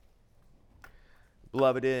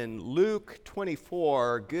Beloved, in Luke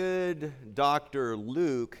 24, good Dr.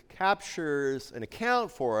 Luke captures an account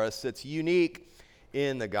for us that's unique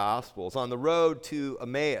in the Gospels. On the road to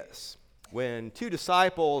Emmaus, when two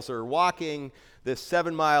disciples are walking this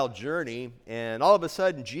 7-mile journey, and all of a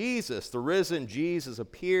sudden Jesus, the risen Jesus,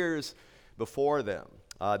 appears before them.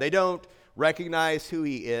 They don't recognize who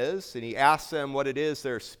he is, and he asks them what it is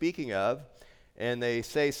they're speaking of. And they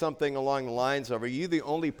say something along the lines of, "Are you the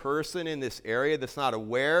only person in this area that's not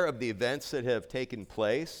aware of the events that have taken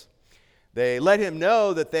place?" They let him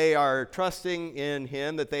know that they are trusting in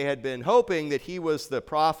him, that they had been hoping that he was the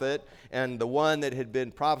prophet and the one that had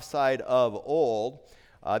been prophesied of old.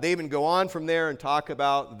 They even go on from there and talk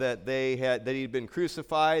about that he'd been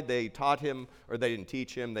crucified. They taught him, or they didn't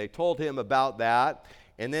teach him, they told him about that.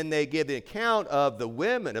 And then they give the account of the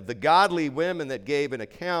women, of the godly women that gave an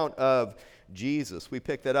account of Jesus. We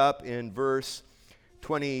pick that up in verse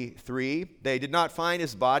 23. They did not find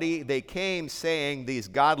his body. They came saying, these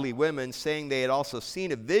godly women, saying they had also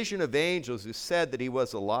seen a vision of angels who said that he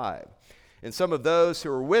was alive. And some of those who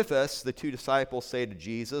were with us, the two disciples say to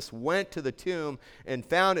Jesus, went to the tomb and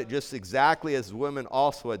found it just exactly as the women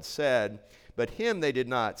also had said, but him they did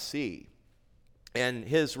not see. And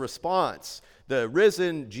his response, the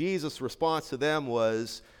risen Jesus' response to them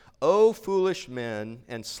was, "O foolish men,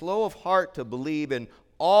 and slow of heart to believe in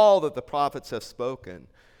all that the prophets have spoken.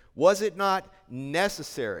 Was it not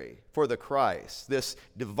necessary for the Christ, this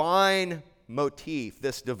divine motif,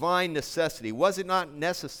 this divine necessity, was it not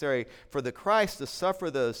necessary for the Christ to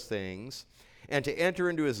suffer those things and to enter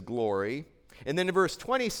into his glory?" And then in verse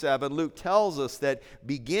 27, Luke tells us that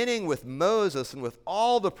beginning with Moses and with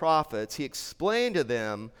all the prophets, he explained to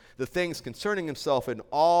them the things concerning himself in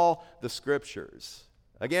all the scriptures.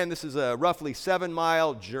 Again, this is a roughly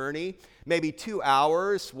 7-mile journey, maybe 2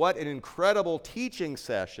 hours. What an incredible teaching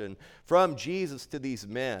session from Jesus to these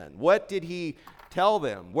men. What did he tell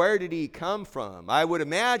them? Where did he come from? I would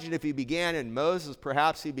imagine if he began in Moses,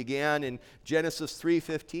 perhaps he began in Genesis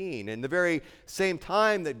 3:15. In the very same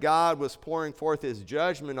time that God was pouring forth his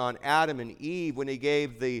judgment on Adam and Eve when he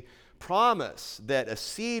gave the promise that a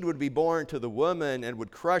seed would be born to the woman and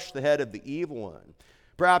would crush the head of the evil one.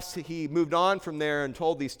 Perhaps he moved on from there and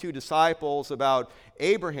told these two disciples about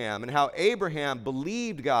Abraham and how Abraham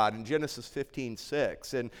believed God in Genesis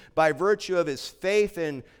 15:6. And by virtue of his faith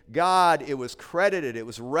in God, it was credited, it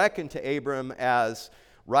was reckoned to Abram as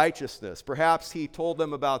righteousness. Perhaps he told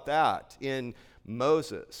them about that in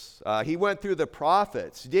Moses. He went through the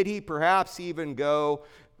prophets. Did he perhaps even go,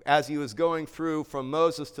 as he was going through from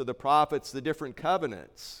Moses to the prophets, the different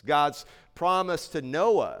covenants? God's promise to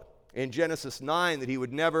Noah in Genesis 9 that he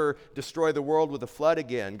would never destroy the world with a flood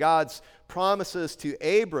again. God's promises to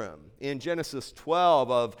Abram in Genesis 12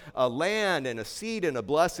 of a land and a seed and a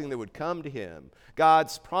blessing that would come to him.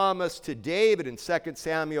 God's promise to David in 2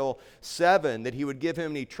 Samuel 7 that he would give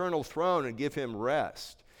him an eternal throne and give him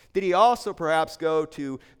rest. Did he also perhaps go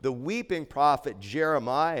to the weeping prophet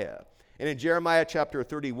Jeremiah? And in Jeremiah chapter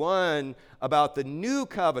 31, about the new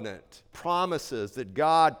covenant promises that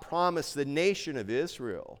God promised the nation of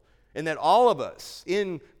Israel. And that all of us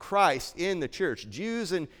in Christ, in the church,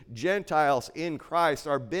 Jews and Gentiles in Christ,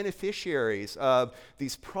 are beneficiaries of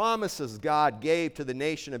these promises God gave to the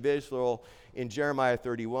nation of Israel in Jeremiah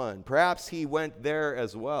 31. Perhaps he went there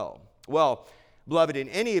as well. Well, beloved, in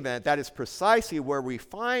any event, that is precisely where we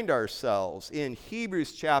find ourselves in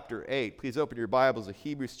Hebrews chapter 8. Please open your Bibles to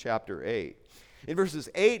Hebrews chapter 8. In verses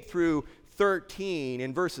 8 through 13,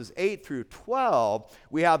 in verses 8 through 12,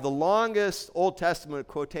 we have the longest Old Testament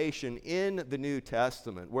quotation in the New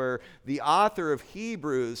Testament, where the author of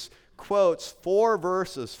Hebrews quotes 4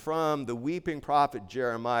 verses from the weeping prophet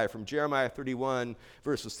Jeremiah, from Jeremiah 31,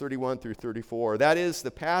 verses 31 through 34. That is the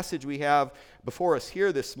passage we have before us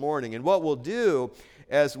here this morning. And what we'll do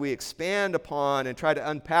as we expand upon and try to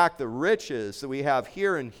unpack the riches that we have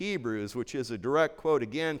here in Hebrews, which is a direct quote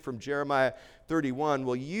again from Jeremiah 31,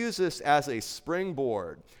 we'll use this as a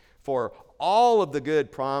springboard for all of the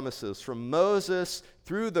good promises from Moses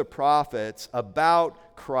through the prophets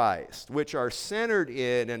about Christ, which are centered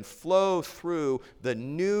in and flow through the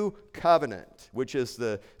new covenant, which is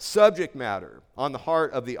the subject matter on the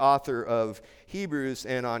heart of the author of Hebrews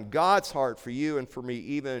and on God's heart for you and for me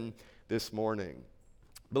even this morning.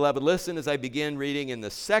 Beloved, listen as I begin reading in the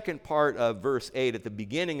second part of verse 8 at the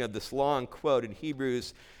beginning of this long quote in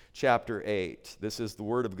Hebrews chapter 8. This is the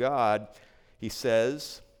word of God. He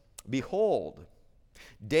says, "Behold,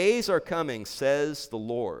 days are coming, says the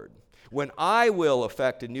Lord, when I will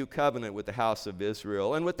effect a new covenant with the house of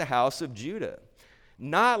Israel and with the house of Judah.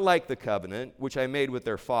 not like the covenant which I made with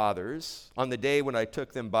their fathers on the day when I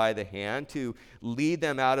took them by the hand to lead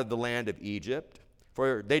them out of the land of Egypt.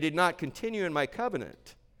 For they did not continue in my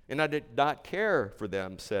covenant, and I did not care for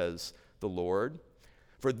them, says the Lord.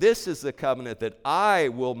 For this is the covenant that I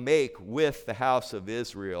will make with the house of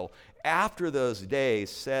Israel after those days,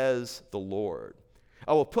 says the Lord.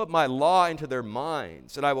 I will put my law into their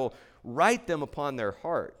minds, and I will write them upon their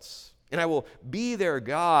hearts. And I will be their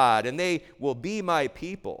God, and they will be my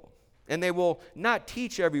people. And they will not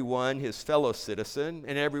teach everyone his fellow citizen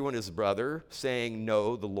and everyone his brother, saying,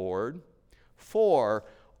 know the Lord. For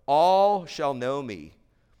all shall know me,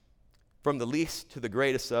 from the least to the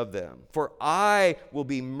greatest of them. For I will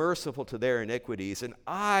be merciful to their iniquities, and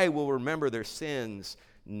I will remember their sins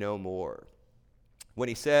no more. When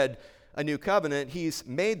he said a new covenant, he's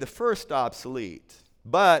made the first obsolete.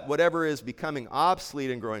 But whatever is becoming obsolete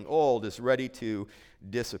and growing old is ready to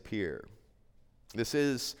disappear. This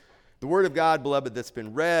is the word of God, beloved, that's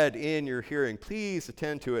been read in your hearing. Please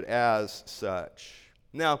attend to it as such.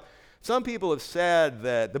 Now, some people have said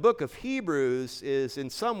that the book of Hebrews is in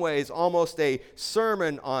some ways almost a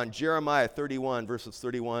sermon on Jeremiah 31, verses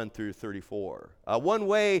 31 through 34. One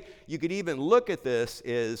way you could even look at this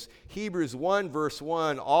is Hebrews 1, verse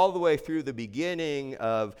 1, all the way through the beginning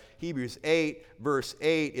of Hebrews 8, verse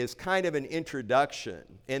 8 is kind of an introduction.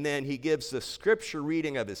 And then he gives the scripture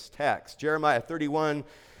reading of his text, Jeremiah 31,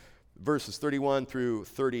 verses 31 through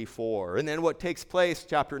 34. And then what takes place,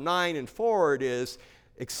 chapter 9 and forward, is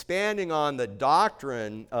expanding on the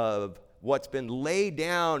doctrine of what's been laid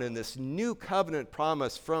down in this new covenant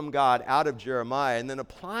promise from God out of Jeremiah, and then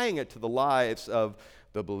applying it to the lives of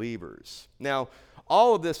the believers. Now,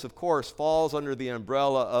 all of this, of course, falls under the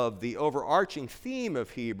umbrella of the overarching theme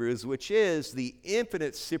of Hebrews, which is the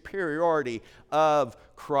infinite superiority of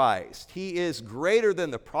Christ. He is greater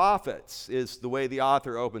than the prophets, is the way the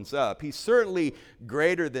author opens up. He's certainly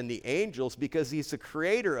greater than the angels because he's the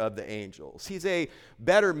creator of the angels. He's a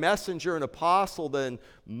better messenger and apostle than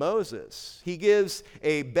Moses. He gives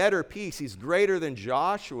a better peace. He's greater than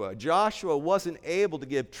Joshua. Joshua wasn't able to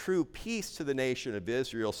give true peace to the nation of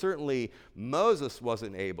Israel. Certainly Moses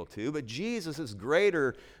wasn't able to, but Jesus is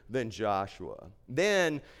greater than Joshua.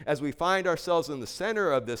 Then, as we find ourselves in the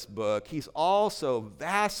center of this book, he's also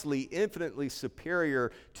vastly, infinitely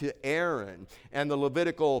superior to Aaron and the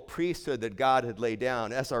Levitical priesthood that God had laid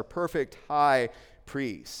down as our perfect high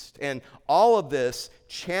priest. And all of this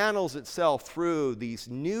channels itself through these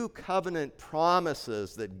new covenant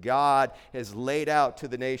promises that God has laid out to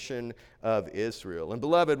the nation of Israel. And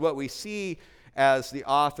beloved, what we see as the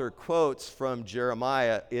author quotes from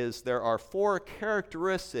Jeremiah is there are four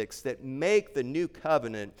characteristics that make the new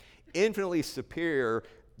covenant infinitely superior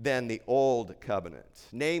than the old covenant.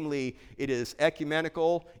 Namely, it is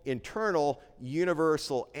ecumenical, internal,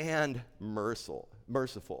 universal, and merciful.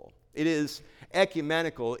 It is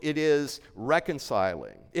ecumenical. It is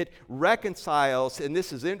reconciling. It reconciles, and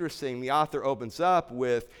this is interesting, the author opens up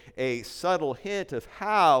with a subtle hint of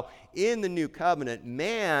how in the new covenant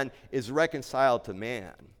man is reconciled to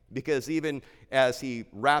man. Because even as he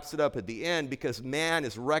wraps it up at the end, because man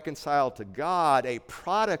is reconciled to God, a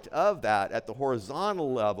product of that at the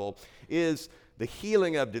horizontal level is the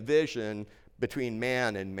healing of division between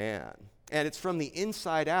man and man. And it's from the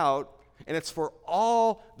inside out, and it's for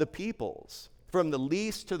all the peoples, from the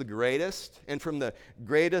least to the greatest, and from the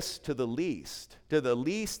greatest to the least,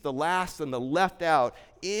 the last, and the left out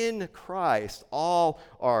in Christ. All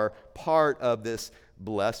are part of this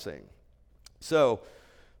blessing. So,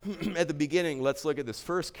 at the beginning, let's look at this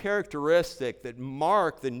first characteristic that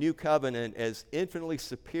mark the new covenant as infinitely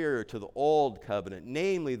superior to the old covenant,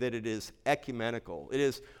 namely that it is ecumenical. It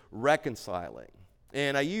is reconciling.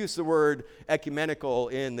 And I use the word ecumenical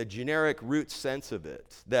in the generic root sense of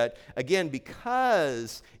it. That, again,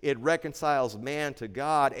 because it reconciles man to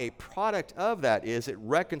God, a product of that is it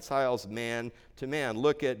reconciles man to man.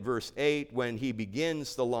 Look at verse 8 when he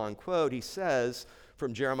begins the long quote. He says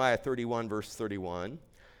from Jeremiah 31, verse 31,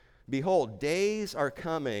 "Behold, days are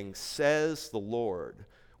coming, says the Lord,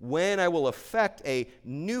 when I will effect a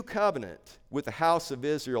new covenant with the house of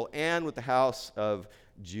Israel and with the house of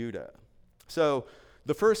Judah." So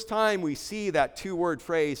the first time we see that two-word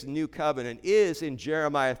phrase, new covenant, is in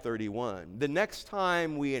Jeremiah 31. The next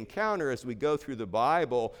time we encounter, as we go through the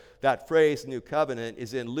Bible, that phrase, new covenant,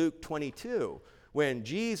 is in Luke 22, when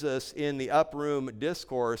Jesus, in the upper room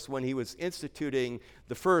discourse, when he was instituting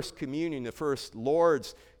the first communion, the first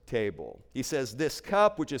Lord's table, he says, "This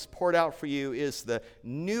cup which is poured out for you is the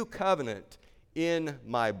new covenant in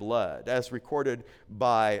my blood," as recorded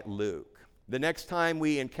by Luke. The next time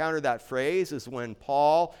we encounter that phrase is when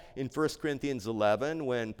Paul, in 1 Corinthians 11,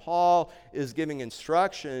 when Paul is giving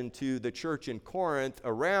instruction to the church in Corinth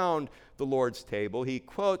around the Lord's table, he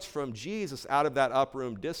quotes from Jesus out of that upper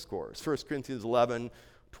room discourse, 1 Corinthians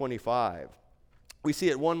 11:25. We see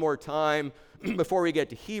it one more time before we get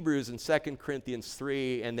to Hebrews in 2 Corinthians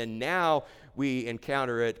 3, and then now we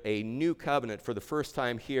encounter it, a new covenant, for the first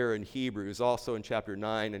time here in Hebrews, also in chapter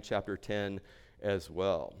 9 and chapter 10 as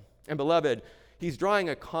well. And beloved, he's drawing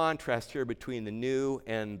a contrast here between the new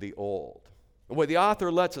and the old. What the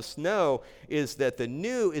author lets us know is that the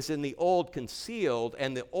new is in the old concealed,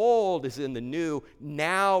 and the old is in the new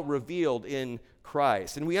now revealed in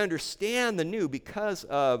Christ. And we understand the new because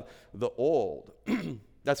of the old.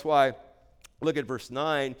 That's why, look at verse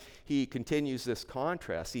 9, he continues this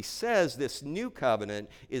contrast. He says this new covenant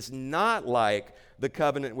is not like the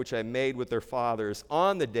covenant which I made with their fathers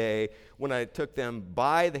on the day when I took them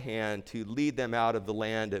by the hand to lead them out of the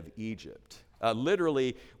land of Egypt.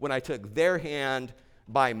 Literally, when I took their hand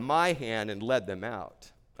by my hand and led them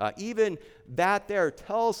out. Even that there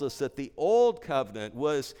tells us that the old covenant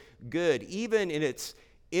was good, even in its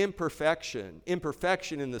imperfection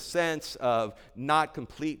in the sense of not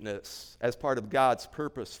completeness as part of God's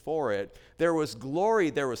purpose for it. There was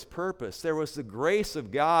glory, there was purpose, there was the grace of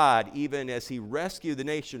God, even as he rescued the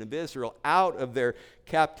nation of Israel out of their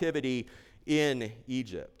captivity in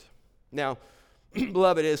Egypt. Now,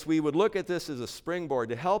 beloved, as we would look at this as a springboard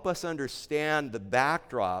to help us understand the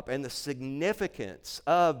backdrop and the significance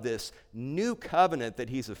of this new covenant that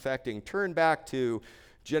he's effecting, turn back to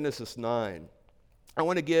Genesis 9. I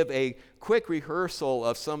want to give a quick rehearsal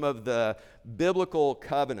of some of the biblical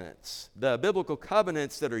covenants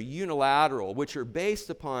that are unilateral, which are based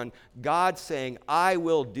upon God saying, I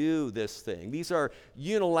will do this thing. These are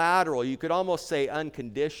unilateral, you could almost say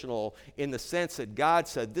unconditional, in the sense that God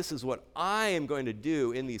said, this is what I am going to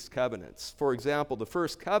do in these covenants. For example, the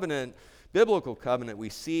first covenant, biblical covenant we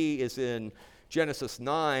see is in Genesis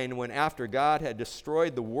 9, when after God had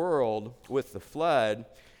destroyed the world with the flood,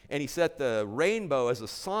 and he set the rainbow as a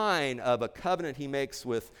sign of a covenant he makes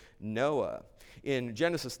with Noah. In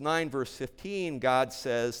Genesis 9, verse 15, God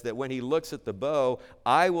says that when he looks at the bow,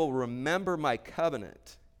 I will remember my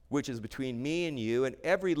covenant, which is between me and you and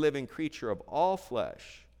every living creature of all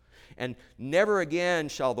flesh. And never again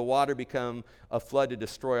shall the water become a flood to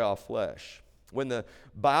destroy all flesh. When the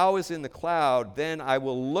bow is in the cloud, then I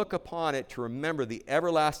will look upon it to remember the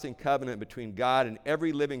everlasting covenant between God and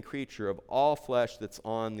every living creature of all flesh that's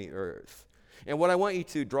on the earth. And what I want you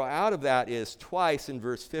to draw out of that is twice in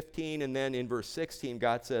verse 15 and then in verse 16,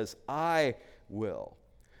 God says, I will.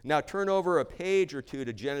 Now turn over a page or two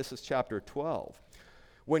to Genesis chapter 12.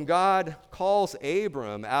 When God calls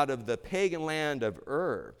Abram out of the pagan land of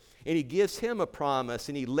Ur, and he gives him a promise,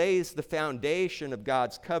 and he lays the foundation of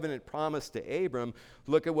God's covenant promise to Abram,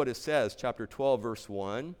 look at what it says, chapter 12, verse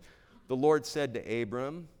 1. The Lord said to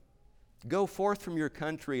Abram, go forth from your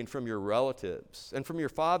country and from your relatives, and from your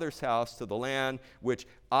father's house to the land which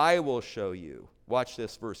I will show you. Watch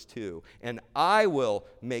this, verse 2. And I will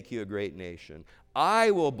make you a great nation.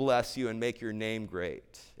 I will bless you and make your name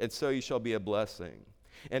great, and so you shall be a blessing.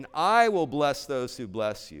 And I will bless those who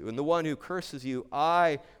bless you, and the one who curses you,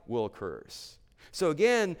 I will curse. So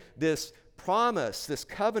again, this promise, this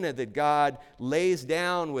covenant that God lays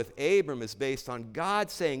down with Abram is based on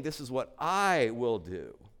God saying, this is what I will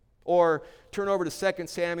do. Or turn over to 2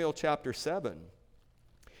 Samuel chapter 7.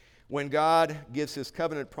 When God gives his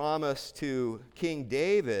covenant promise to King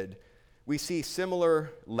David, we see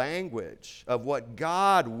similar language of what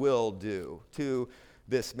God will do to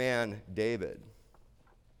this man David.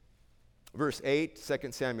 Verse 8,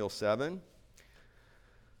 2 Samuel 7.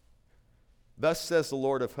 Thus says the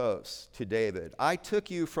Lord of hosts to David, I took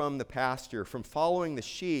you from the pasture, from following the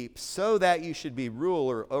sheep, so that you should be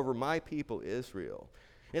ruler over my people Israel.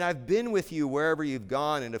 And I've been with you wherever you've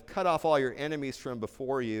gone and have cut off all your enemies from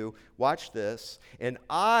before you. Watch this. And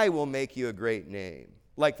I will make you a great name,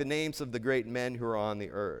 like the names of the great men who are on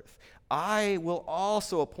the earth. I will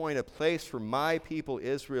also appoint a place for my people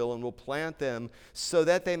Israel and will plant them so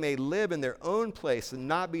that they may live in their own place and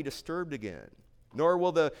not be disturbed again. Nor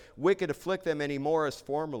will the wicked afflict them any more as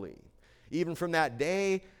formerly. Even from that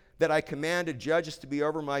day that I commanded judges to be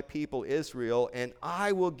over my people Israel, and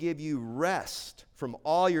I will give you rest from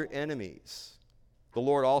all your enemies. The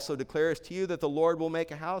Lord also declares to you that the Lord will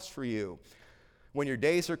make a house for you. When your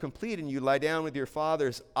days are complete and you lie down with your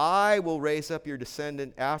fathers, I will raise up your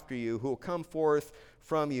descendant after you, who will come forth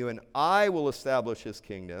from you, and I will establish his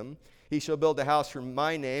kingdom. He shall build a house for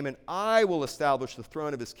my name, and I will establish the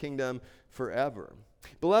throne of his kingdom forever.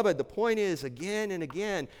 Beloved, the point is, again and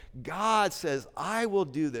again, God says, I will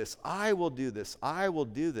do this, I will do this, I will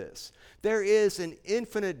do this. There is an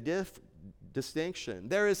infinite distinction.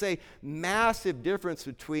 There is a massive difference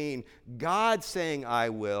between God saying, I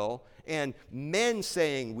will, and men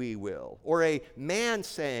saying, we will, or a man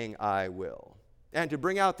saying, I will. And to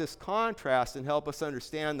bring out this contrast and help us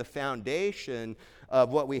understand the foundation of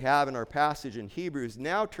what we have in our passage in Hebrews,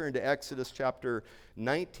 now turn to Exodus chapter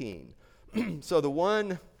 19. So the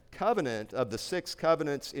one covenant of the 6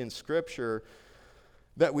 covenants in Scripture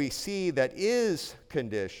that we see that is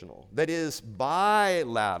conditional, that is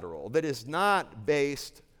bilateral, that is not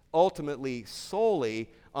based ultimately solely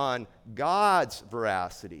on God's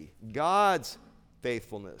veracity, God's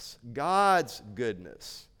faithfulness, God's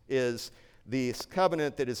goodness, is this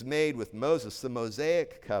covenant that is made with Moses, the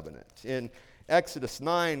Mosaic covenant. In Exodus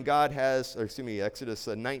 19, God has,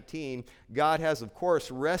 of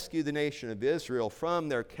course, rescued the nation of Israel from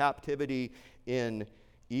their captivity in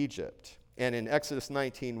Egypt. And in Exodus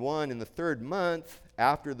 19:1, in the 3rd month,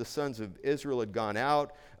 after the sons of Israel had gone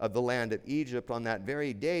out of the land of Egypt, on that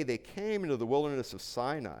very day, they came into the wilderness of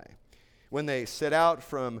Sinai. When they set out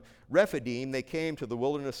from Rephidim, they came to the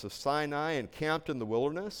wilderness of Sinai and camped in the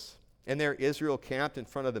wilderness. And there Israel camped in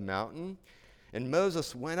front of the mountain. And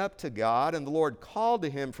Moses went up to God, and the Lord called to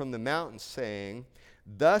him from the mountain, saying,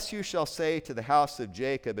 Thus you shall say to the house of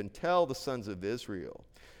Jacob, and tell the sons of Israel,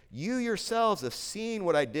 You yourselves have seen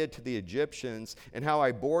what I did to the Egyptians, and how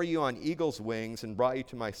I bore you on eagle's wings and brought you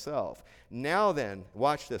to myself. Now then,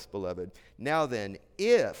 watch this, beloved. Now then,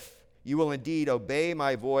 if you will indeed obey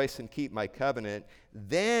my voice and keep my covenant,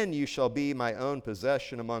 then you shall be my own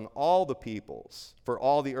possession among all the peoples, for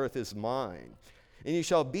all the earth is mine. And you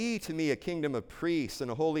shall be to me a kingdom of priests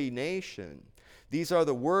and a holy nation. These are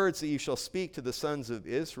the words that you shall speak to the sons of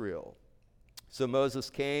Israel. So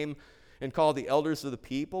Moses came and called the elders of the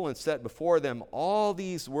people and set before them all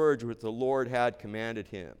these words which the Lord had commanded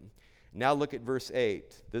him. Now look at verse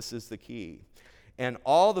 8. This is the key. And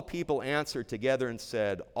all the people answered together and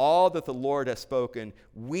said, All that the Lord has spoken,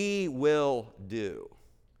 we will do.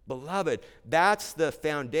 Beloved, that's the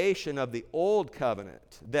foundation of the old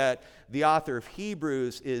covenant that the author of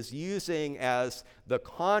Hebrews is using as the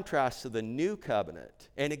contrast to the new covenant.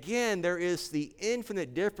 And again, there is the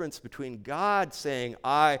infinite difference between God saying,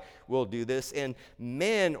 I will do this, and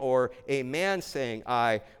men or a man saying,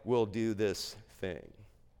 I will do this thing.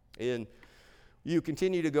 In You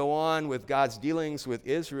continue to go on with God's dealings with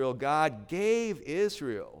Israel. God gave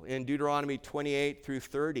Israel in Deuteronomy 28 through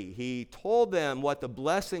 30. He told them what the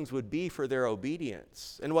blessings would be for their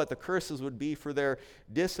obedience and what the curses would be for their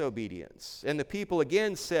disobedience. And the people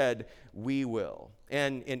again said, we will.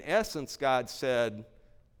 And in essence, God said,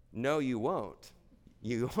 no, you won't.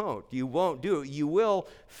 You won't. You won't do it. You will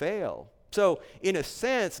fail. So in a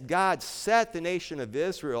sense, God set the nation of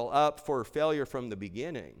Israel up for failure from the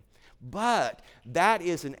beginning. But that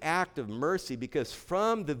is an act of mercy, because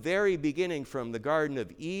from the very beginning, from the Garden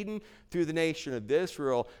of Eden through the nation of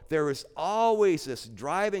Israel, there was always this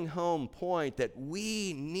driving home point that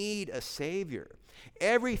we need a Savior.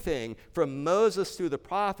 Everything from Moses through the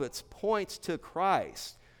prophets points to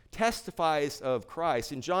Christ, testifies of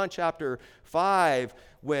Christ. In John chapter 5,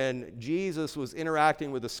 when Jesus was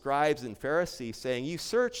interacting with the scribes and Pharisees, saying, You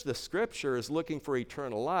search the Scriptures looking for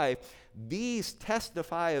eternal life, these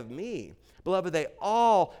testify of me. Beloved, they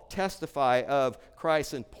all testify of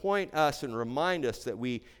Christ and point us and remind us that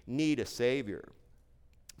we need a Savior.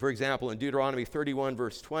 For example, in Deuteronomy 31,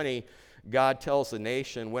 verse 20, God tells the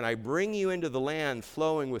nation, When I bring you into the land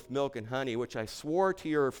flowing with milk and honey, which I swore to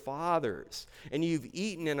your fathers, and you've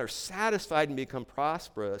eaten and are satisfied and become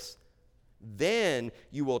prosperous, then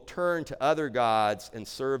you will turn to other gods and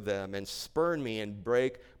serve them and spurn me and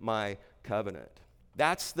break my covenant.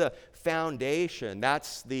 That's the foundation.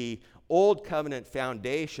 That's the old covenant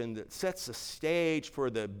foundation that sets the stage for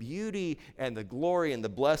the beauty and the glory and the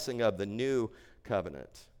blessing of the new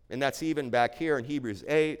covenant. And that's even back here in Hebrews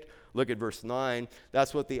 8. Look at verse 9.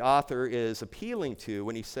 That's what the author is appealing to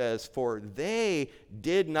when he says, For they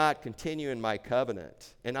did not continue in my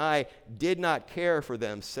covenant, and I did not care for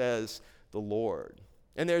them, says the Lord.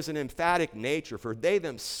 And there's an emphatic nature, for they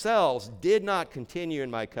themselves did not continue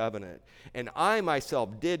in my covenant, and I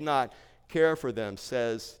myself did not care for them,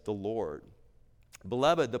 says the Lord.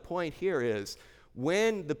 Beloved, the point here is,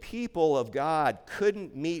 when the people of God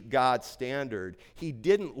couldn't meet God's standard, he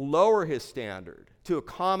didn't lower his standard to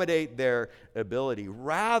accommodate their ability.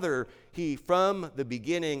 Rather, he, from the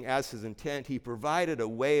beginning, as his intent, he provided a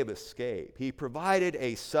way of escape. He provided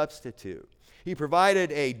a substitute. He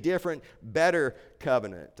provided a different, better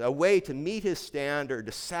covenant, a way to meet his standard,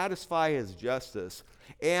 to satisfy his justice,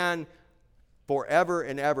 and forever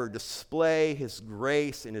and ever display his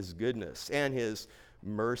grace and his goodness and his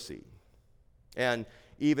mercy. And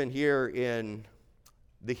even here in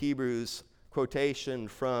the Hebrews quotation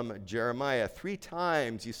from Jeremiah, 3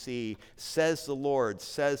 times you see, says the Lord,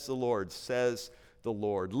 says the Lord, says the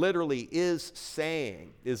Lord. Literally, is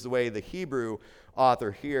saying is the way the Hebrew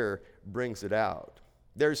author here brings it out.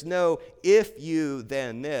 There's no if you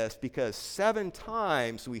then this, because 7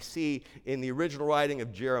 times we see in the original writing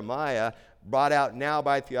of Jeremiah, brought out now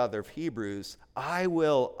by the author of Hebrews, I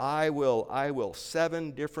will,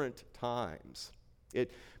 7 different times.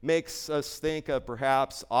 It makes us think of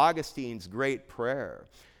perhaps Augustine's great prayer.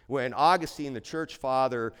 When Augustine, the church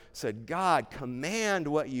father, said, God, command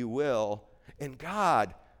what you will, and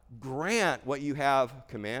God, grant what you have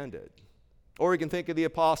commanded. Or we can think of the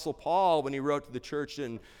Apostle Paul when he wrote to the church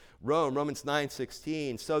in Rome, Romans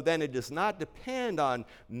 9:16. So then it does not depend on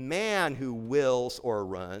man who wills or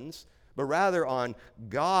runs, but rather on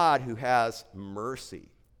God who has mercy.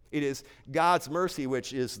 It is God's mercy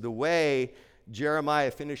which is the way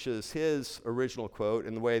Jeremiah finishes his original quote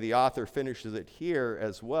and the way the author finishes it here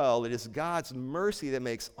as well. It is God's mercy that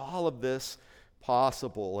makes all of this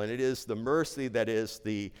possible, and it is the mercy that is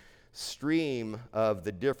the stream of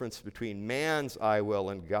the difference between man's I will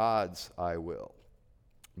and God's I will.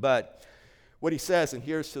 But what he says, and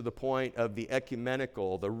here's to the point of the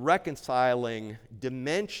ecumenical, the reconciling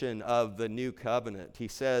dimension of the new covenant. He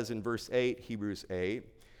says in verse 8, Hebrews 8,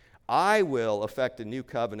 I will effect a new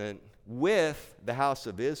covenant with the house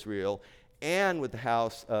of Israel and with the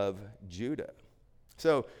house of Judah.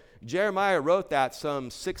 So Jeremiah wrote that some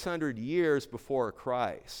 600 years before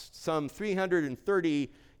Christ. Some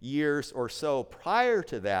 330 years or so prior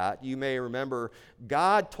to that, you may remember,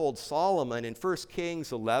 God told Solomon in 1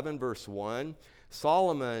 Kings 11, verse 1,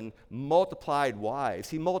 Solomon multiplied wives.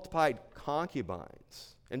 He multiplied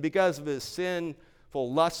concubines. And because of his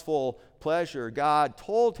sinful, lustful pleasure, God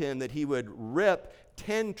told him that he would rip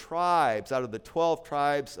 10 tribes out of the 12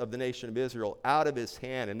 tribes of the nation of Israel out of his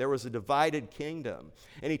hand, and there was a divided kingdom.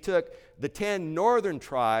 And he took the 10 northern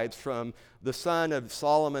tribes from the son of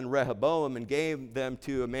Solomon, Rehoboam, and gave them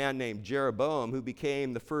to a man named Jeroboam, who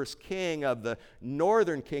became the first king of the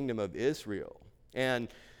northern kingdom of Israel. And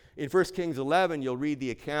in 1 Kings 11, you'll read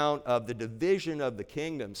the account of the division of the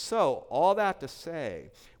kingdom. So, all that to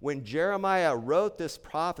say, when Jeremiah wrote this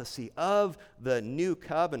prophecy of the new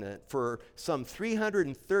covenant, for some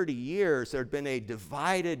 330 years, there had been a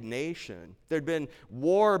divided nation. There had been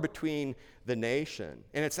war between the nation.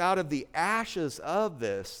 And it's out of the ashes of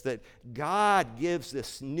this that God gives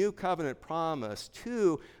this new covenant promise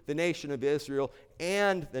to the nation of Israel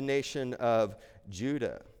and the nation of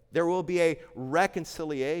Judah. There will be a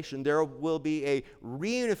reconciliation. There will be a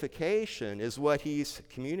reunification, is what he's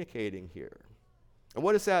communicating here. And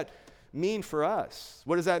what does that mean for us?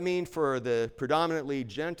 What does that mean for the predominantly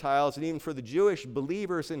Gentiles and even for the Jewish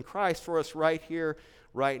believers in Christ, for us right here,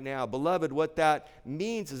 right now? Beloved, what that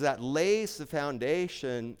means is that lays the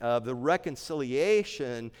foundation of the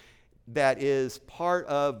reconciliation that is part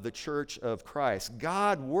of the church of Christ.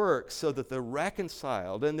 God works so that the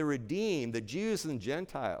reconciled and the redeemed, the Jews and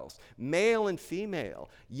Gentiles, male and female,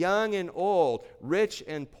 young and old, rich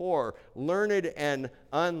and poor, learned and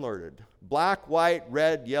unlearned, black, white,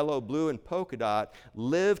 red, yellow, blue, and polka dot,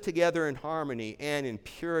 live together in harmony and in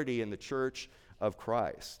purity in the church of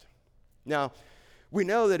Christ. Now, we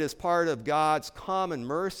know that as part of God's common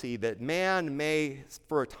mercy that man may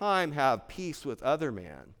for a time have peace with other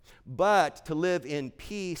man, but to live in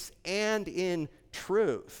peace and in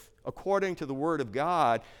truth, according to the Word of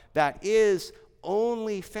God, that is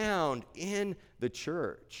only found in the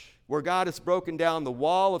church, where God has broken down the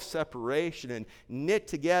wall of separation and knit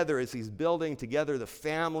together as He's building together the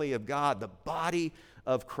family of God, the body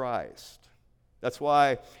of Christ. That's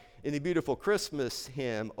why in the beautiful Christmas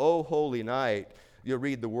hymn, O Holy Night, you'll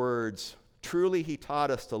read the words, truly He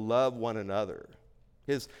taught us to love one another.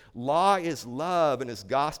 His law is love and His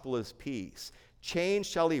gospel is peace. Chains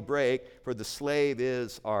shall He break, for the slave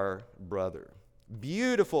is our brother.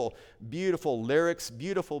 Beautiful, beautiful lyrics,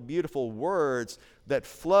 beautiful, beautiful words that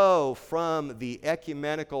flow from the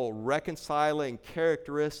ecumenical reconciling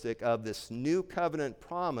characteristic of this new covenant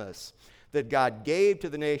promise that God gave to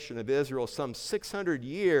the nation of Israel some 600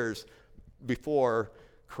 years before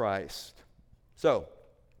Christ. So,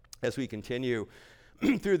 as we continue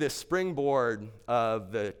through this springboard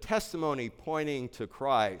of the testimony pointing to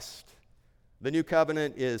Christ, the new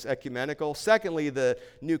covenant is ecumenical. Secondly, the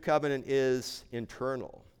new covenant is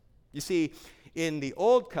internal. You see, In the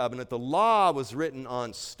Old Covenant, the law was written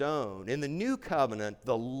on stone. In the New Covenant,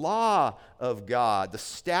 the law of God, the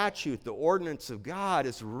statute, the ordinance of God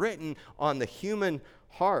is written on the human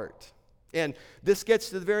heart. And this gets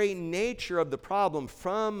to the very nature of the problem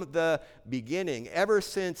from the beginning. Ever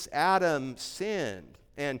since Adam sinned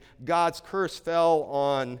and God's curse fell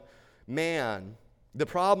on man, the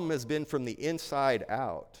problem has been from the inside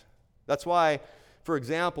out. That's why, for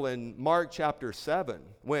example, in Mark chapter 7,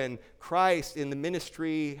 when Christ, in the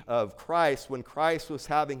ministry of Christ, when Christ was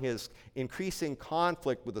having his increasing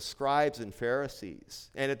conflict with the scribes and Pharisees,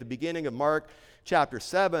 and at the beginning of Mark chapter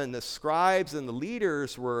 7, the scribes and the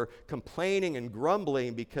leaders were complaining and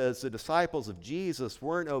grumbling because the disciples of Jesus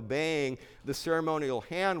weren't obeying the ceremonial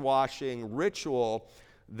hand-washing ritual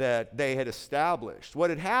that they had established. What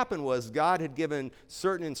had happened was God had given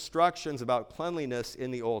certain instructions about cleanliness in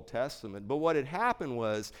the Old Testament, but what had happened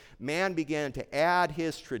was man began to add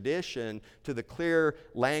his tradition to the clear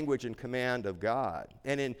language and command of God.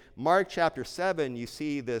 And in Mark chapter 7, you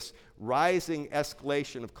see this rising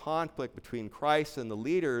escalation of conflict between Christ and the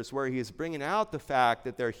leaders, where he is bringing out the fact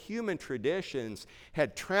that their human traditions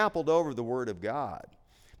had trampled over the Word of God,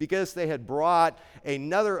 because they had brought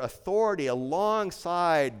another authority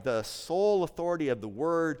alongside the sole authority of the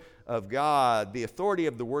Word of God. The authority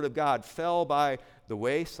of the Word of God fell by the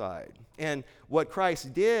wayside. And what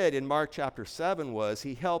Christ did in Mark chapter 7 was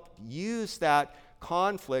he helped use that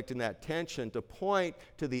conflict and that tension to point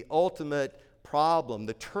to the ultimate problem,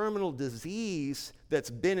 the terminal disease that's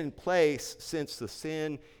been in place since the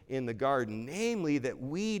sin in the garden, namely that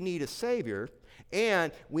we need a Savior,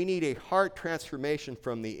 and we need a heart transformation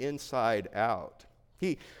from the inside out.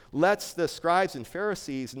 He lets the scribes and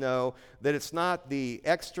Pharisees know that it's not the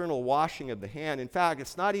external washing of the hand. In fact,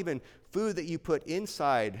 it's not even food that you put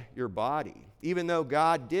inside your body. Even though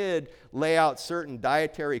God did lay out certain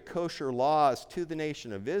dietary kosher laws to the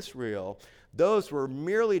nation of Israel, those were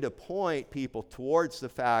merely to point people towards the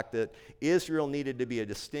fact that Israel needed to be a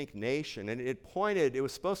distinct nation. And it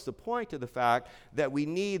was supposed to point to the fact that we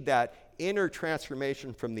need that inner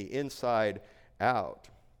transformation from the inside out.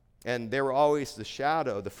 And they were always the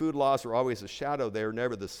shadow. The food laws were always the shadow. They were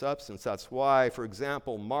never the substance. That's why, for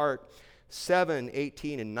example, Mark 7,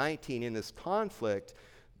 18, and 19, in this conflict,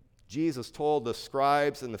 Jesus told the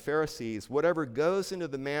scribes and the Pharisees, whatever goes into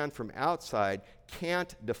the man from outside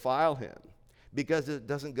can't defile him, because it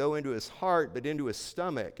doesn't go into his heart, but into his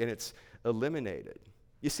stomach, and it's eliminated.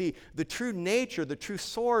 You see, the true nature, the true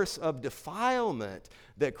source of defilement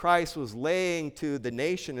that Christ was laying to the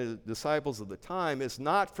nation and the disciples of the time is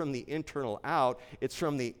not from the internal out, it's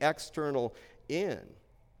from the external in.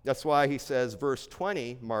 That's why he says, verse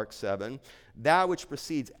 20, Mark 7, that which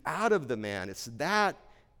proceeds out of the man, it's that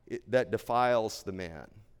defiles the man.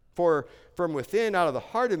 For from within, out of the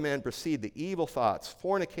heart of men, proceed the evil thoughts,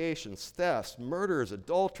 fornications, thefts, murders,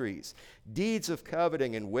 adulteries, deeds of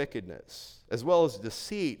coveting and wickedness, as well as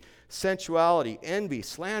deceit, sensuality, envy,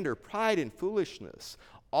 slander, pride, and foolishness.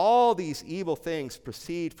 All these evil things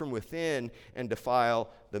proceed from within and defile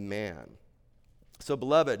the man. So,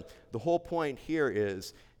 beloved, the whole point here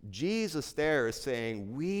is Jesus there is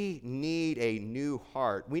saying we need a new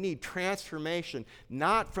heart. We need transformation,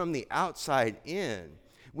 not from the outside in.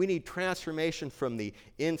 We need transformation from the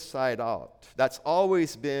inside out. That's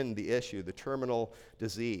always been the issue, the terminal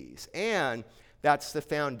disease. And that's the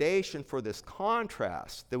foundation for this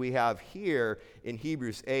contrast that we have here in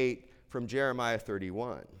Hebrews 8 from Jeremiah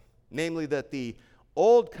 31. Namely that the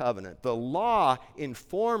Old Covenant, the law,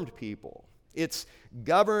 informed people. It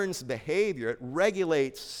governs behavior. It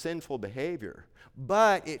regulates sinful behavior.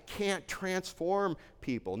 But it can't transform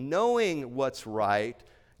people. Knowing what's right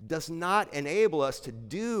does not enable us to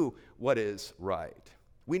do what is right.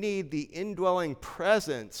 We need the indwelling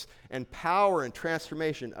presence and power and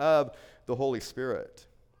transformation of the Holy Spirit.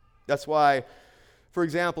 That's why, for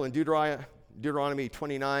example, in Deuteronomy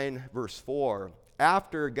 29, verse 4,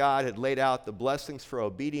 after God had laid out the blessings for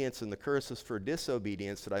obedience and the curses for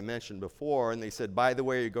disobedience that I mentioned before, and they said, by the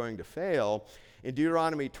way, you're going to fail, in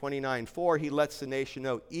Deuteronomy 29:4, he lets the nation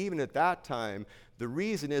know, even at that time, the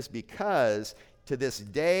reason is because to this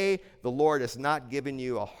day, the Lord has not given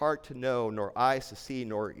you a heart to know, nor eyes to see,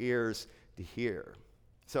 nor ears to hear.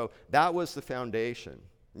 So that was the foundation.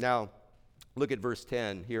 Now, look at verse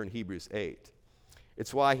 10 here in Hebrews 8.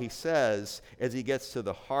 It's why he says, as he gets to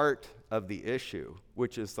the heart of the issue,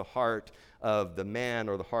 which is the heart of the man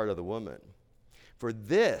or the heart of the woman, for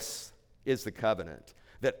this is the covenant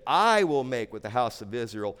that I will make with the house of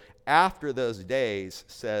Israel after those days,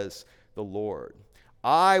 says the Lord.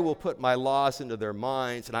 I will put my laws into their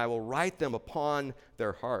minds, and I will write them upon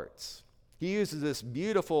their hearts. He uses this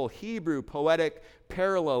beautiful Hebrew poetic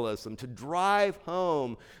parallelism to drive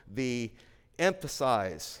home the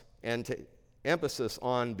emphasis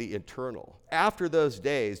on the eternal. After those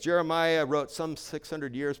days, Jeremiah wrote some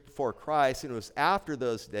 600 years before Christ, and it was after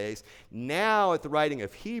those days. Now, at the writing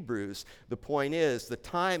of Hebrews, the point is the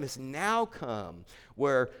time has now come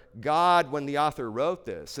where God, when the author wrote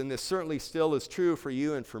this, and this certainly still is true for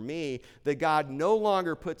you and for me, that God no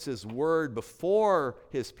longer puts his word before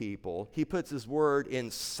his people. He puts his word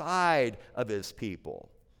inside of his people.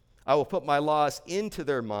 I will put my laws into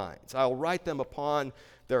their minds. I will write them upon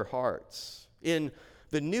their hearts. In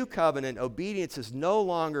the new covenant, obedience is no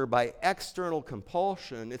longer by external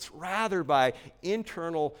compulsion. It's rather by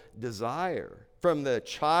internal desire from the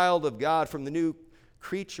child of God, from the new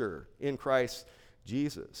creature in Christ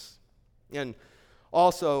Jesus. And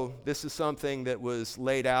also, this is something that was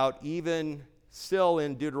laid out even still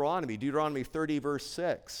in Deuteronomy 30, verse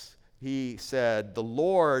 6. He said, the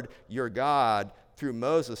Lord your God, through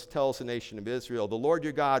Moses, tells the nation of Israel, the Lord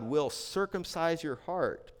your God will circumcise your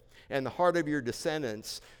heart and the heart of your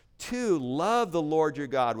descendants to love the Lord your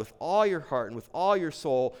God with all your heart and with all your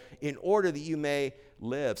soul in order that you may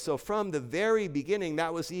live. So from the very beginning,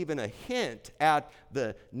 that was even a hint at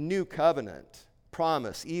the new covenant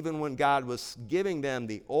promise, even when God was giving them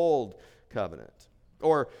the old covenant.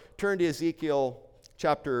 Or turn to Ezekiel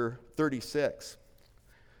chapter 36.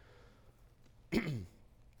 In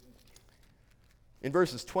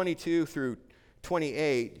verses 22 through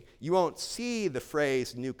 28, you won't see the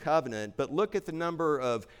phrase new covenant, but look at the number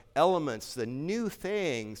of elements, the new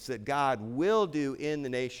things that God will do in the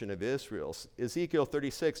nation of Israel. Ezekiel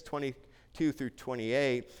 36, 22 through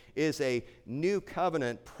 28 is a new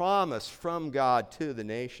covenant promise from God to the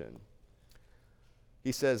nation.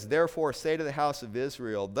 He says, therefore say to the house of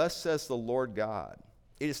Israel, thus says the Lord God,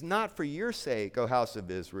 it is not for your sake, O house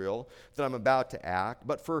of Israel, that I'm about to act,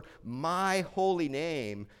 but for my holy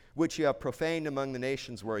name, which you have profaned among the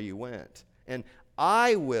nations where you went. And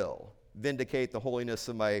I will vindicate the holiness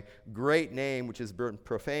of my great name, which has been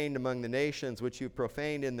profaned among the nations, which you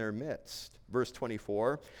profaned in their midst. Verse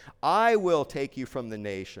 24, I will take you from the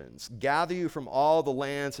nations, gather you from all the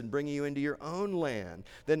lands, and bring you into your own land.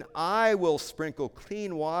 Then I will sprinkle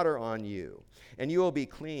clean water on you, and you will be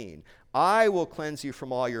clean. I will cleanse you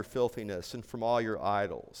from all your filthiness and from all your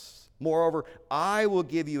idols. Moreover, I will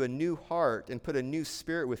give you a new heart and put a new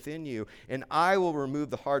spirit within you, and I will remove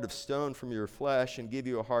the heart of stone from your flesh and give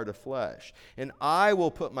you a heart of flesh. And I will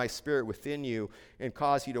put my spirit within you and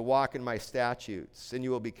cause you to walk in my statutes, and you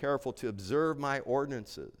will be careful to observe my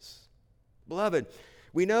ordinances. Beloved,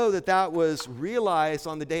 we know that that was realized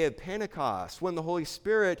on the day of Pentecost when the Holy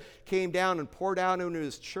Spirit came down and poured out into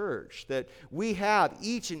his church, that we have,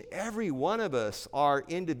 each and every one of us are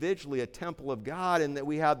individually a temple of God, and that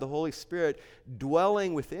we have the Holy Spirit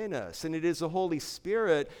dwelling within us. And it is the Holy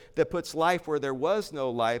Spirit that puts life where there was no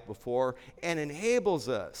life before and enables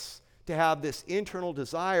us to have this internal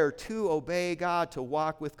desire to obey God, to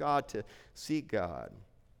walk with God, to seek God.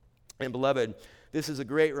 And beloved, this is a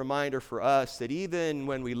great reminder for us that even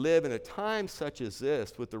when we live in a time such as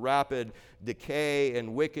this, with the rapid decay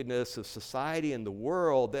and wickedness of society and the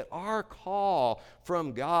world, that our call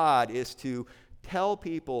from God is to tell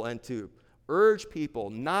people and to urge people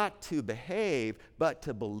not to behave, but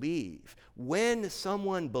to believe. When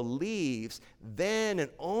someone believes, then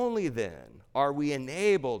and only then are we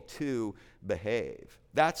enabled to behave.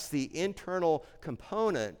 That's the internal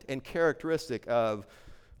component and characteristic of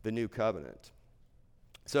the new covenant.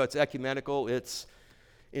 So it's ecumenical, it's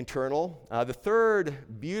internal. The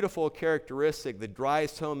third beautiful characteristic that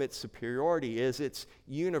drives home its superiority is it's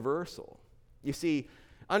universal. You see,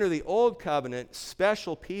 under the old covenant,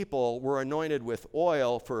 special people were anointed with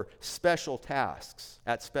oil for special tasks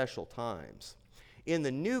at special times. In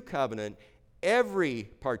the new covenant,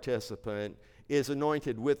 every participant is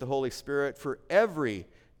anointed with the Holy Spirit for every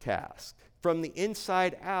task, from the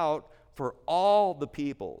inside out for all the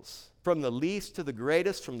peoples. From the least to the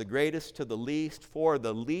greatest, from the greatest to the least, for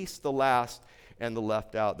the least, the last, and the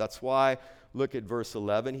left out. That's why, look at verse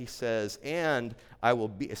 11. He says, the end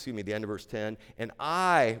of verse 10, and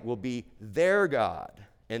I will be their God,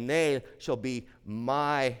 and they shall be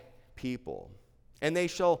my people. And they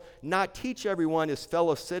shall not teach everyone his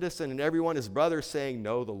fellow citizen and everyone his brother, saying,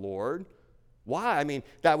 know the Lord. Why? I mean,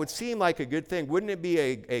 that would seem like a good thing. Wouldn't it be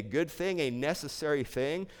a good thing, a necessary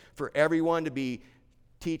thing for everyone to be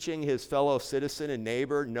teaching his fellow citizen and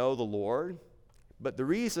neighbor, know the Lord? But the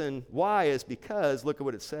reason why is because, look at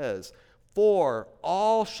what it says, for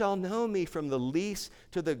all shall know me from the least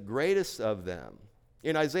to the greatest of them.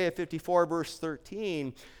 In Isaiah 54, verse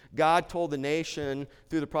 13, God told the nation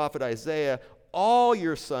through the prophet Isaiah, all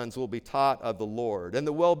your sons will be taught of the Lord, and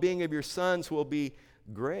the well-being of your sons will be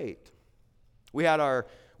great. We had our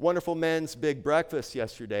wonderful men's big breakfast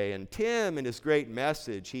yesterday, and Tim, in his great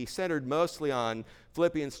message, he centered mostly on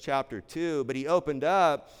Philippians chapter 2, but he opened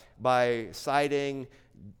up by citing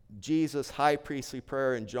Jesus' high priestly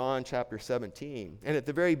prayer in John chapter 17. And at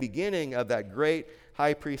the very beginning of that great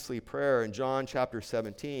high priestly prayer in John chapter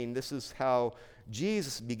 17, this is how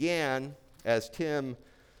Jesus began, as Tim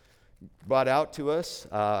brought out to us,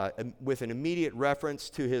 with an immediate reference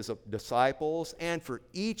to his disciples and for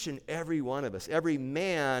each and every one of us, every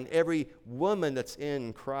man, every woman that's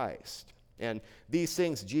in Christ. And these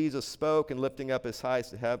things Jesus spoke, and lifting up his eyes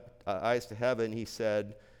to heaven, he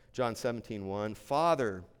said, John 17:1,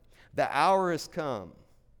 Father, the hour has come.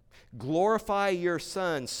 Glorify your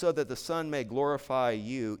Son, so that the Son may glorify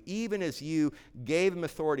you, even as you gave him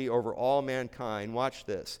authority over all mankind. Watch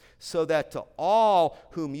this. So that to all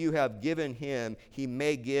whom you have given him, he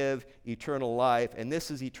may give eternal life. And this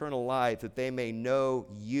is eternal life, that they may know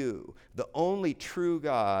you, the only true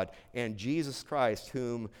God, and Jesus Christ,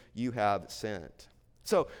 whom you have sent.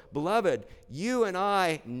 So, beloved, you and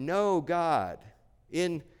I know God.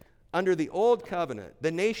 Under the Old Covenant,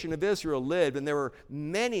 the nation of Israel lived, and there were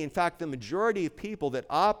many, in fact, the majority of people that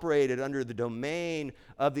operated under the domain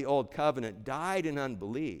of the Old Covenant died in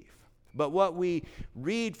unbelief. But what we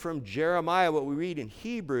read from Jeremiah, what we read in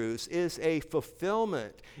Hebrews, is a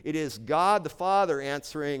fulfillment. It is God the Father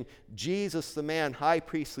answering Jesus the man high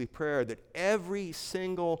priestly prayer that every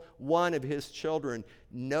single one of his children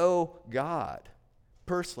know God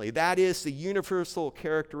personally. That is the universal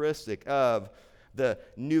characteristic of the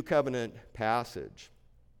New Covenant passage.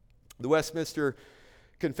 The Westminster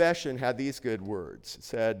Confession had these good words. It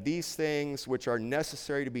said, these things which are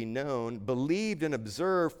necessary to be known, believed and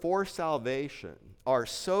observed for salvation, are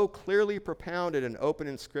so clearly propounded and open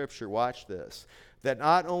in Scripture, watch this, that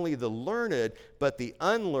not only the learned, but the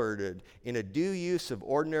unlearned, in a due use of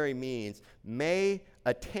ordinary means, may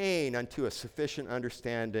attain unto a sufficient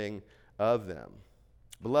understanding of them.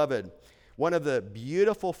 Beloved, one of the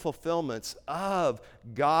beautiful fulfillments of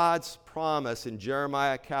God's promise in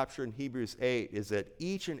Jeremiah captured in Hebrews 8 is that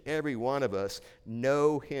each and every one of us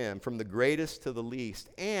know him, from the greatest to the least,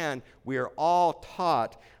 and we are all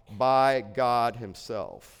taught by God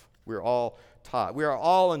himself. We're all taught. We are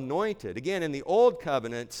all anointed. Again, in the Old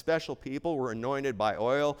Covenant, special people were anointed by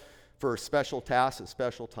oil for special tasks at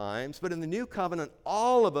special times, but in the New Covenant,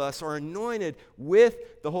 all of us are anointed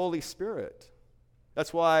with the Holy Spirit.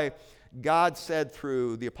 That's why God said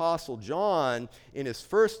through the Apostle John in his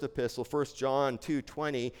first epistle, 1 John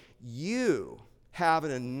 2:20, you have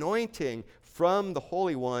an anointing from the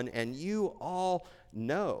Holy One, and you all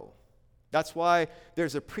know. That's why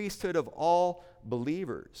there's a priesthood of all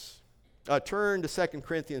believers. Turn to 2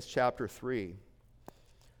 Corinthians chapter 3.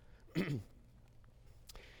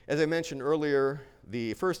 As I mentioned earlier,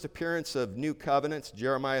 the first appearance of new covenants,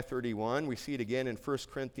 Jeremiah 31. We see it again in 1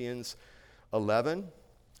 Corinthians 11.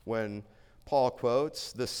 When Paul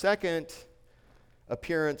quotes. The second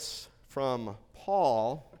appearance from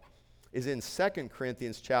Paul is in 2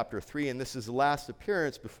 Corinthians chapter 3, and this is the last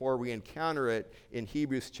appearance before we encounter it in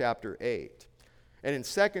Hebrews chapter 8. And in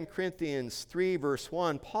 2 Corinthians 3, verse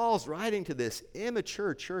 1, Paul's writing to this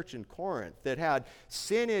immature church in Corinth that had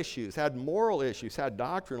sin issues, had moral issues, had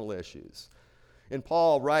doctrinal issues. And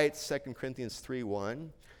Paul writes, 2 Corinthians 3:1,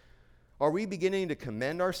 are we beginning to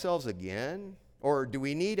commend ourselves again? Or do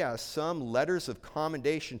we need some letters of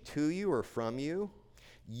commendation to you or from you?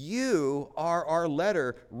 You are our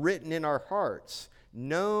letter written in our hearts,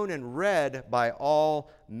 known and read by all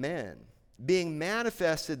men, being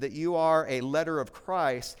manifested that you are a letter of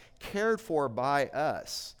Christ, cared for by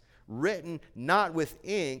us, written not with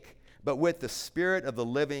ink, but with the Spirit of the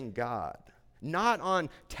living God, not on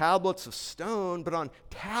tablets of stone, but on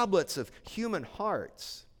tablets of human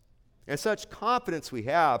hearts. And such confidence we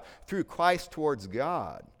have through Christ towards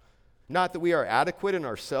God. Not that we are adequate in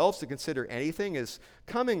ourselves to consider anything as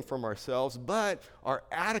coming from ourselves, but our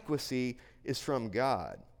adequacy is from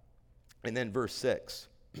God. And then verse 6,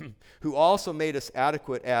 who also made us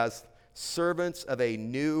adequate as servants of a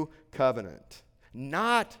new covenant,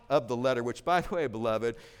 not of the letter, which, by the way,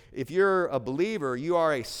 beloved, if you're a believer, you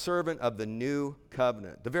are a servant of the new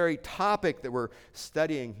covenant, the very topic that we're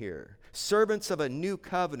studying here. Servants of a new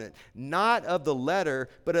covenant, not of the letter,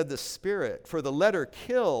 but of the Spirit. For the letter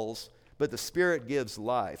kills, but the Spirit gives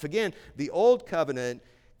life. Again, the old covenant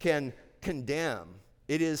can condemn.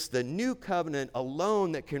 It is the new covenant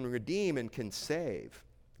alone that can redeem and can save.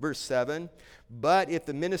 Verse 7, but if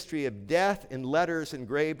the ministry of death in letters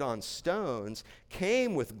engraved on stones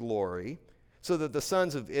came with glory, so that the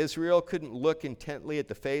sons of Israel couldn't look intently at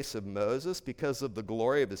the face of Moses because of the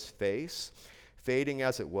glory of his face, fading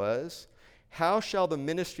as it was, how shall the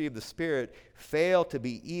ministry of the Spirit fail to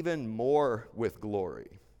be even more with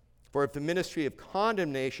glory? For if the ministry of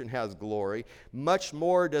condemnation has glory, much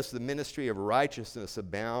more does the ministry of righteousness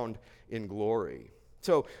abound in glory.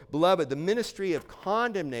 So, beloved, the ministry of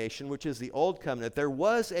condemnation, which is the old covenant, there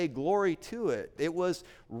was a glory to it. It was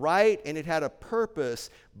right and it had a purpose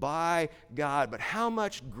by God. But how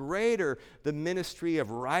much greater the ministry of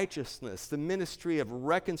righteousness, the ministry of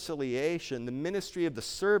reconciliation, the ministry of the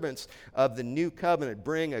servants of the new covenant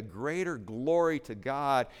bring a greater glory to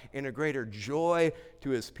God and a greater joy to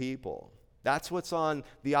his people. That's what's on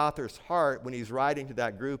the author's heart when he's writing to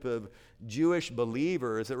that group of Jewish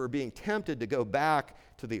believers that were being tempted to go back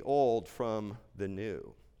to the old from the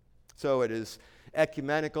new. So it is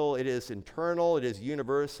ecumenical, it is internal, it is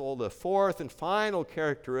universal. The fourth and final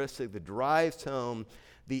characteristic that drives home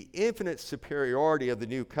the infinite superiority of the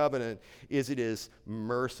new covenant is it is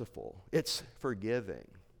merciful. It's forgiving.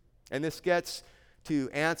 And this gets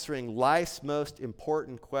to answering life's most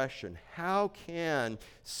important question. How can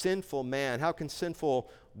sinful man, how can sinful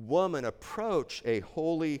woman approach a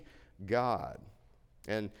holy God?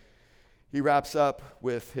 And he wraps up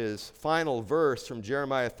with his final verse from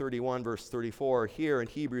Jeremiah 31, verse 34, here in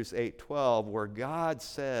Hebrews 8:12, where God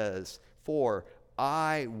says, for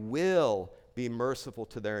I will be merciful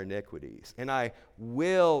to their iniquities, and I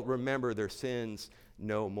will remember their sins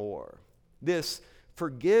no more. This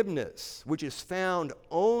forgiveness, which is found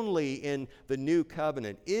only in the new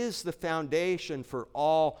covenant, is the foundation for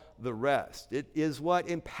all the rest. It is what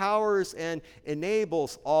empowers and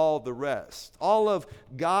enables all the rest. All of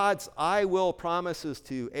God's I will promises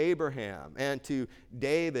to Abraham and to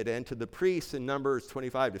David and to the priests in Numbers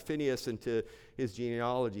 25, to Phinehas and to his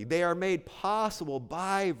genealogy, they are made possible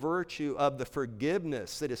by virtue of the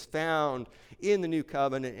forgiveness that is found in the new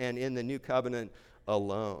covenant and in the new covenant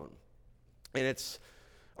alone. And it's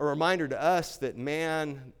a reminder to us that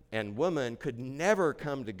man and woman could never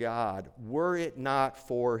come to God were it not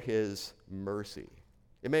for his mercy.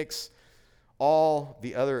 It makes all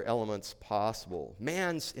the other elements possible.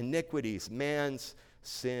 Man's iniquities, man's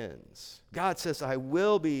sins. God says, I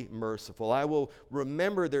will be merciful. I will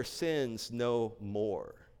remember their sins no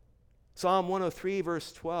more. Psalm 103,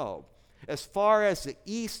 verse 12. As far as the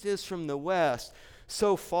east is from the west,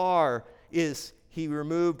 so far is he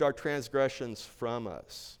removed our transgressions from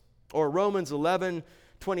us. Or Romans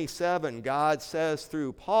 11:27, God says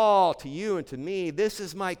through Paul to you and to me, this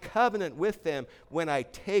is my covenant with them when I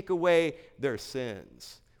take away their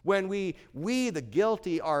sins. When we the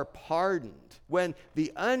guilty are pardoned. When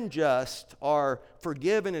the unjust are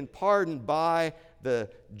forgiven and pardoned by the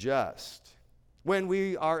just. When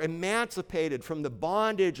we are emancipated from the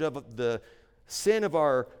bondage of the sin of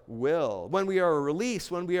our will, when we are released,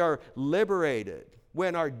 when we are liberated,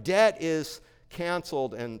 when our debt is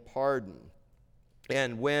canceled and pardoned,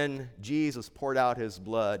 and when Jesus poured out his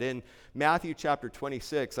blood. In Matthew chapter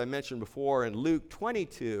 26, I mentioned before, in Luke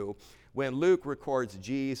 22, when Luke records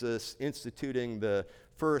Jesus instituting the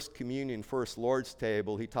first communion, first Lord's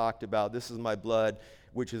table, he talked about, this is my blood,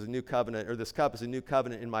 which is a new covenant, or this cup is a new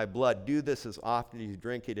covenant in my blood. Do this as often as you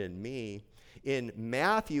drink it in me. In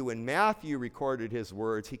Matthew, when Matthew recorded his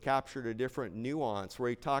words, he captured a different nuance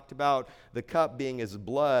where he talked about the cup being his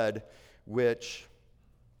blood, which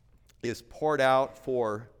is poured out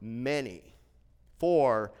for many,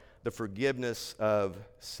 for the forgiveness of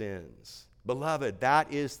sins. Beloved,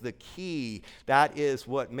 that is the key. That is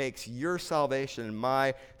what makes your salvation and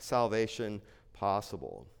my salvation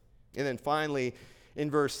possible. And then finally, in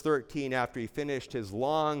verse 13, after he finished his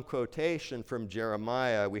long quotation from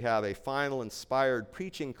Jeremiah, we have a final inspired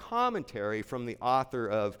preaching commentary from the author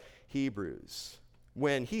of Hebrews.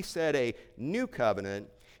 When he said a new covenant,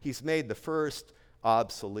 he's made the first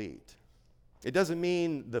obsolete. It doesn't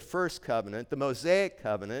mean the first covenant, the Mosaic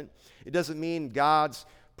covenant. It doesn't mean God's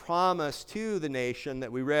promise to the nation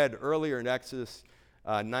that we read earlier in Exodus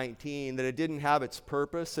 19, that it didn't have its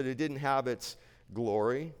purpose, that it didn't have its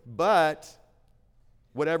glory. But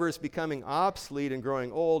whatever is becoming obsolete and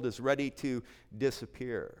growing old is ready to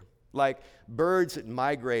disappear. Like birds that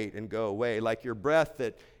migrate and go away, like your breath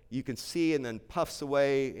that you can see and then puffs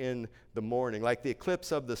away in the morning. Like the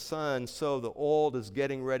eclipse of the sun, so the old is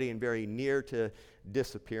getting ready and very near to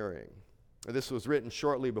disappearing. This was written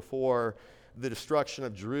shortly before the destruction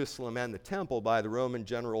of Jerusalem and the temple by the Roman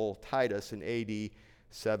general Titus in AD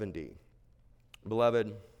 70.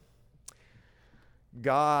 Beloved,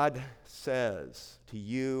 God says to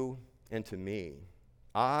you and to me,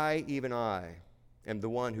 I, even I, am the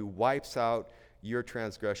one who wipes out your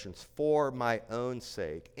transgressions for my own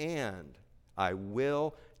sake, and I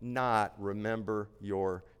will not remember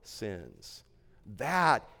your sins.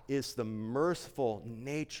 That is the merciful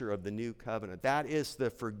nature of the new covenant. That is the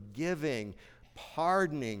forgiving,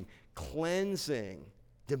 pardoning, cleansing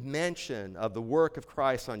dimension of the work of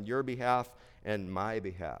Christ on your behalf and my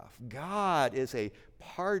behalf. God is a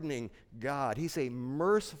pardoning God. He's a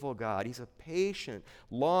merciful God. He's a patient,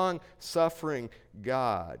 long-suffering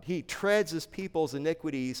God. He treads his people's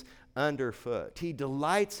iniquities underfoot. He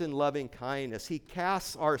delights in loving kindness. He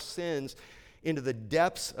casts our sins into the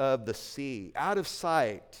depths of the sea, out of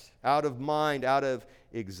sight, out of mind, out of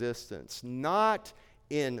existence, not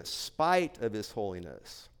in spite of his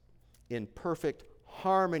holiness, in perfect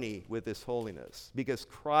harmony with his holiness, because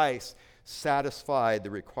Christ satisfied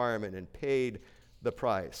the requirement and paid the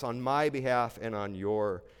price on my behalf and on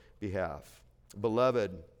your behalf.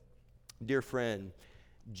 Beloved, dear friend,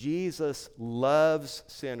 Jesus loves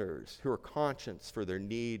sinners who are conscious for their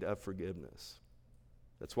need of forgiveness.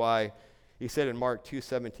 That's why he said in Mark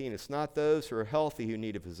 2:17, it's not those who are healthy who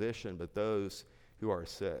need a physician, but those who are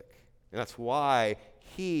sick. And that's why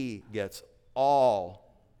he gets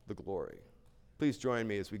all the glory. Please join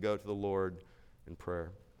me as we go to the Lord in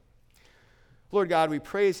prayer. Lord God, we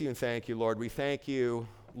praise you and thank you, Lord. We thank you,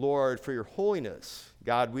 Lord, for your holiness.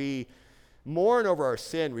 God, we mourn over our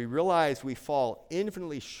sin. We realize we fall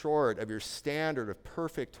infinitely short of your standard of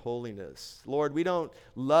perfect holiness. Lord, we don't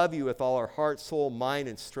love you with all our heart, soul, mind,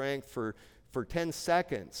 and strength for 10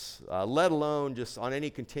 seconds, let alone just on any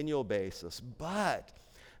continual basis. But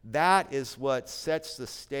that is what sets the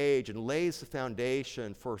stage and lays the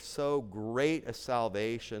foundation for so great a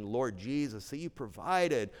salvation, Lord Jesus, that you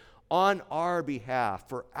provided on our behalf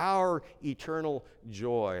for our eternal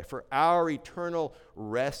joy, for our eternal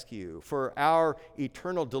rescue, for our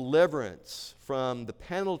eternal deliverance from the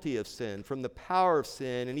penalty of sin, from the power of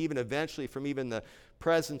sin, and even eventually from even the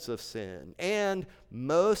presence of sin. And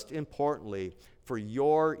most importantly, for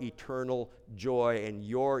your eternal joy and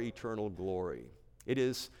your eternal glory. It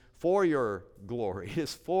is for your glory. It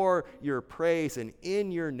is for your praise and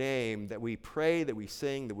in your name that we pray, that we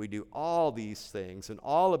sing, that we do all these things. And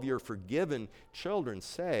all of your forgiven children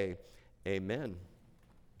say, Amen.